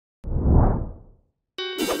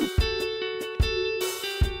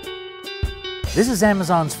This is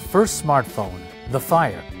Amazon's first smartphone, the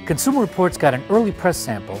Fire. Consumer Reports got an early press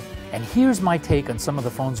sample, and here's my take on some of the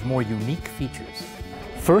phone's more unique features.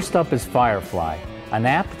 First up is Firefly, an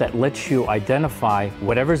app that lets you identify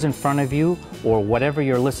whatever's in front of you or whatever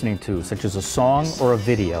you're listening to, such as a song or a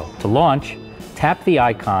video. To launch, tap the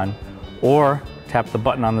icon or tap the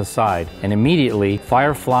button on the side, and immediately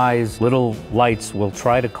Firefly's little lights will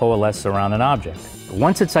try to coalesce around an object.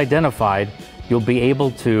 Once it's identified, you'll be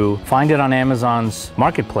able to find it on Amazon's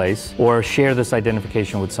marketplace or share this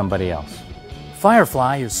identification with somebody else.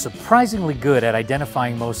 Firefly is surprisingly good at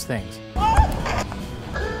identifying most things,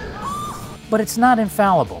 but it's not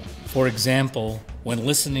infallible. For example, when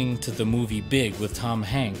listening to the movie Big with Tom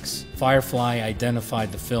Hanks, Firefly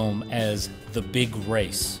identified the film as The Big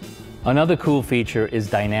Race. Another cool feature is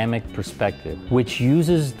dynamic perspective, which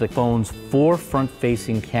uses the phone's 4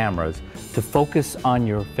 front-facing cameras to focus on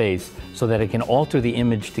your face so that it can alter the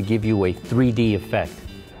image to give you a 3D effect.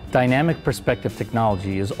 Dynamic perspective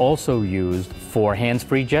technology is also used for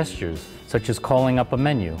hands-free gestures, such as calling up a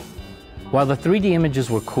menu. While the 3D images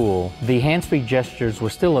were cool, the hands-free gestures were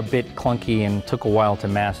still a bit clunky and took a while to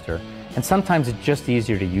master, and sometimes it's just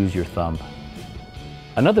easier to use your thumb.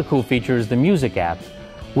 Another cool feature is the Music app,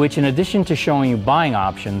 which in addition to showing you buying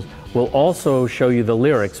options, will also show you the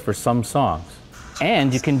lyrics for some songs.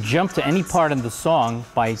 And you can jump to any part of the song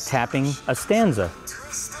by tapping a stanza.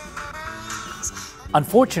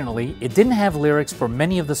 Unfortunately, it didn't have lyrics for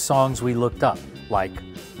many of the songs we looked up, like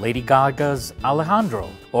Lady Gaga's Alejandro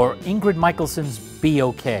or Ingrid Michaelson's Be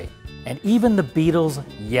OK, and even the Beatles'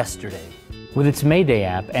 Yesterday. With its Mayday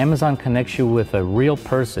app, Amazon connects you with a real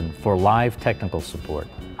person for live technical support.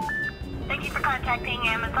 Thank you for contacting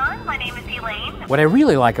Amazon. My name is Elaine. What I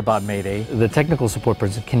really like about Mayday, the technical support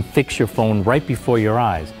person can fix your phone right before your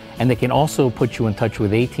eyes, and they can also put you in touch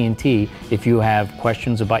with AT&T if you have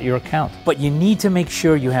questions about your account. But you need to make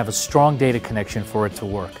sure you have a strong data connection for it to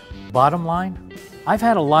work. Bottom line, I've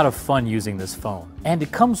had a lot of fun using this phone, and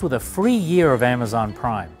it comes with a free year of Amazon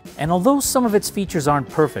Prime. And although some of its features aren't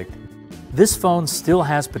perfect, this phone still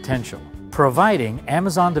has potential, providing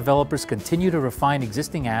Amazon developers continue to refine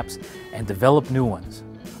existing apps and develop new ones.